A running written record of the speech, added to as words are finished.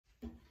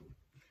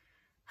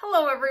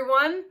Hello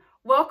everyone,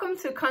 welcome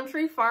to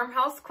Country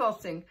Farmhouse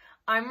Quilting.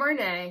 I'm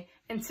Renee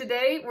and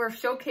today we're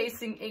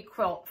showcasing a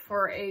quilt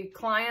for a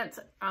client.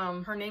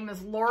 Her name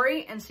is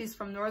Laurie and she's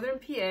from Northern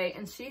PA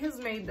and she has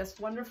made this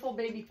wonderful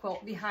baby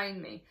quilt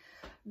behind me.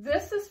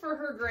 This is for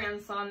her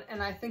grandson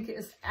and I think it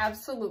is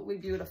absolutely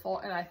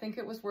beautiful and I think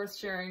it was worth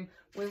sharing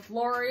with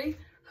Laurie,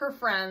 her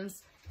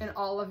friends, and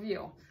all of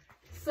you.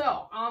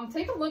 So,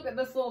 take a look at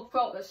this little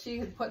quilt that she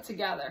had put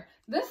together.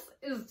 This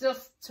is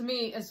just, to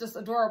me, is just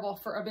adorable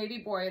for a baby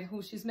boy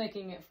who she's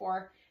making it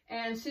for.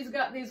 And she's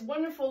got these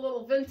wonderful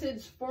little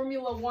vintage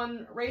Formula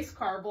One race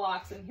car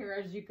blocks in here,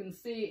 as you can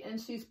see. And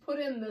she's put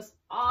in this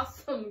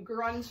awesome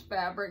grunge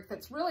fabric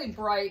that's really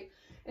bright.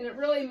 And it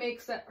really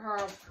makes it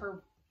her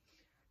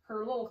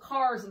little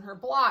cars and her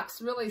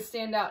blocks really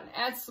stand out and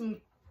add some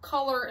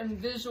color and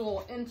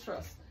visual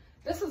interest.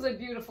 This is a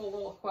beautiful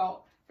little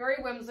quilt,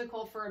 very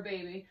whimsical for a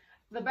baby.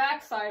 The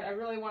back side I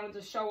really wanted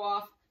to show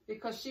off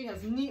because she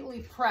has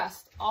neatly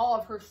pressed all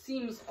of her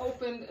seams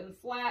opened and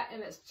flat,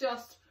 and it's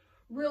just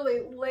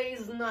really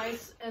lays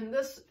nice, and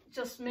this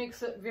just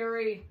makes it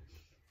very,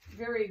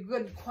 very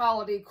good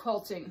quality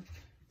quilting.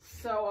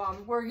 So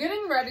we're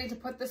getting ready to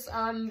put this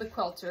on the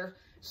quilter.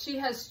 She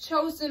has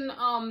chosen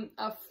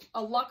a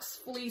Luxe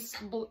fleece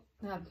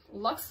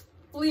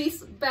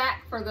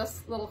back for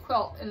this little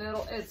quilt, and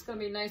it's going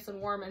to be nice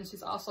and warm, and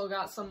she's also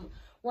got some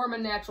warm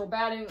and natural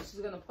batting that she's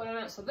going to put in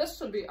it. So this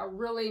should be a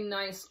really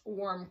nice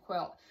warm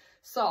quilt.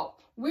 So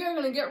we are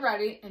going to get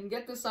ready and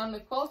get this on the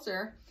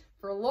quilter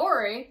for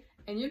Laurie,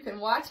 and you can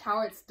watch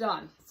how it's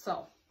done.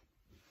 So,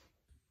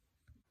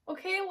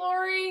 okay,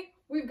 Laurie,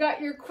 we've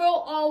got your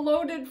quilt all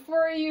loaded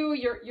for you.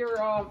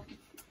 Your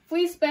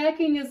fleece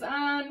backing is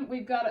on.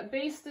 We've got it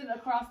basted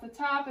across the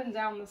top and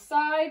down the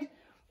side.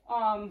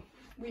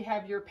 We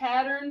have your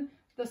pattern,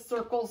 the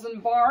circles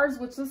and bars,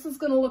 which this is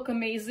going to look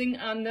amazing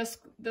on this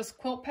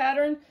quilt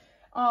pattern.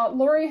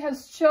 Laurie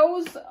has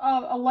chose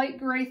a light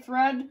gray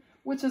thread,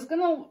 which is going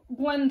to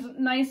blend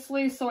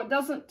nicely so it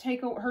doesn't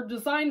take, her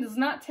design does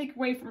not take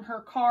away from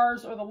her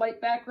cars or the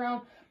light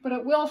background, but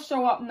it will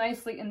show up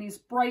nicely in these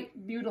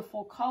bright,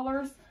 beautiful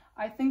colors.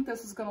 I think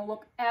this is going to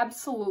look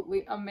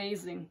absolutely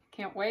amazing.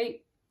 Can't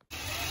wait.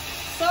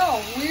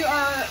 So we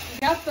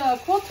got the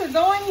quilter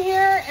going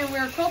here and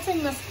we're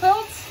quilting this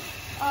quilt.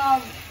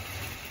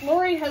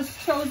 Laurie has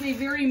chose a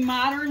very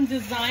modern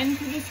design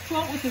for this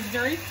quilt, which is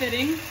very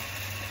fitting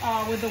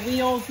with the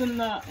wheels and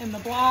the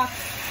blocks.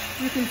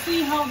 You can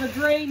see how the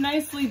gray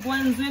nicely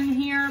blends in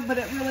here, but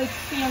it really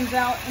stands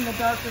out in the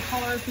darker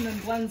colors and then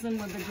blends in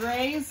with the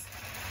grays.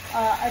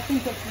 I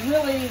think it's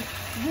really,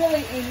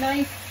 really a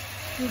nice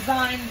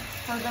design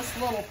for this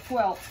little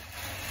quilt.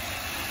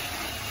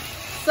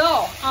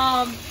 So,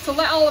 to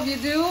let all of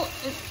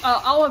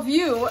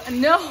you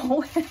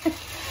know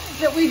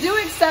that we do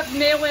accept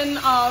mail-in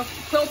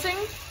quilting.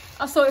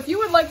 So if you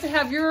would like to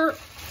have your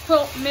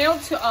quilt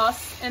mailed to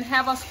us and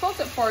have us quilt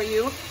it for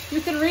you,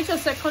 you can reach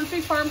us at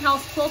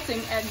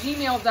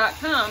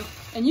countryfarmhousequilting@gmail.com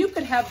and you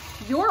could have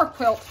your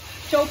quilt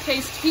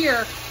showcased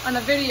here on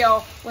a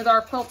video with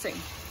our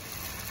quilting.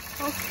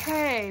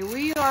 Okay,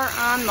 we are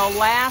on the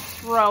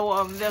last row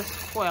of this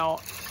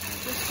quilt. I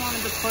just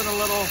wanted to put a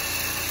little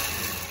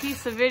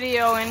piece of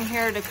video in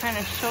here to kind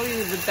of show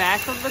you the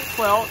back of the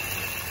quilt.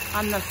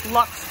 On this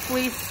Luxe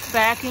fleece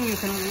backing, you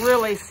can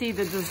really see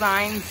the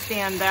design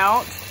stand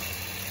out.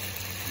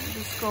 I'll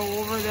just go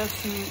over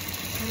this and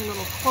get a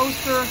little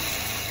closer.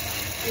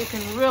 You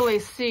can really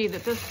see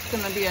that this is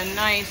going to be a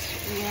nice,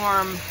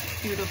 warm,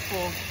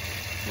 beautiful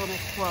little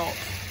quilt.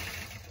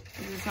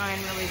 The design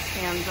really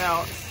stands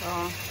out.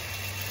 So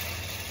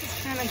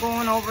just kind of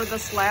going over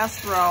this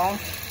last row.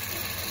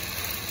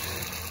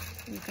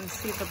 You can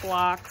see the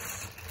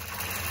blocks,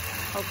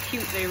 how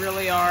cute they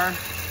really are.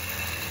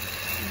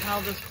 And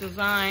how this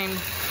design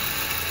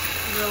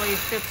really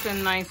fits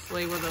in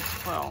nicely with this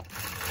quilt.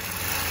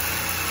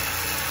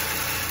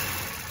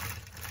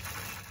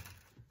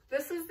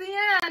 This is the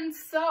end.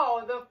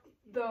 So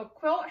the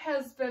quilt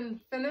has been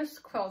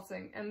finished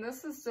quilting and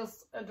this is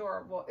just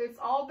adorable. It's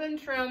all been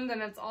trimmed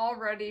and it's all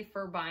ready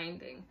for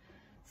binding.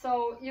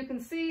 So you can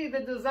see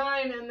the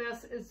design in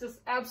this is just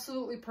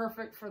absolutely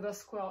perfect for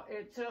this quilt.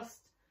 It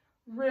just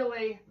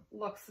really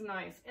looks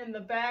nice. In the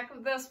back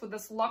of this with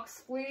this Luxe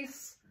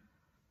fleece,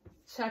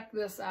 check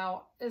this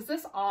out. Is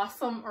this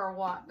awesome or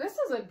what? This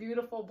is a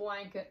beautiful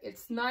blanket.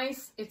 It's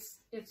nice, it's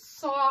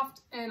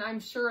soft, and I'm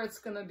sure it's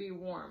gonna be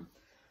warm.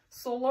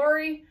 So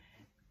Laurie,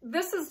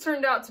 this has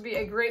turned out to be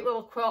a great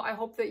little quilt. I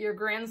hope that your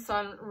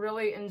grandson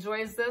really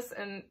enjoys this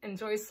and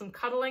enjoys some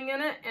cuddling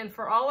in it. And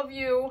for all of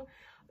you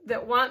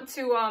that want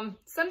to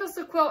send us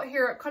a quilt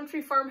here at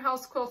Country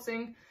Farmhouse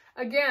Quilting,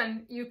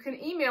 again, you can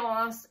email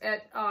us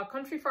at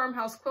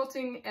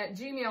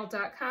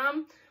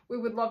countryfarmhousequilting@gmail.com. We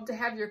would love to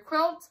have your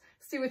quilt,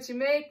 see what you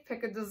make,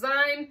 pick a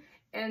design,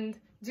 and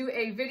do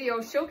a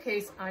video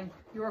showcase on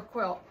your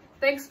quilt.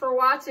 Thanks for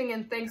watching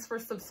and thanks for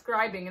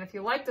subscribing. And if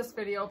you like this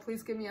video,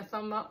 please give me a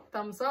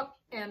thumbs up,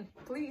 and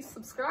please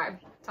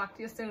subscribe. Talk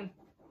to you soon.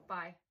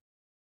 Bye.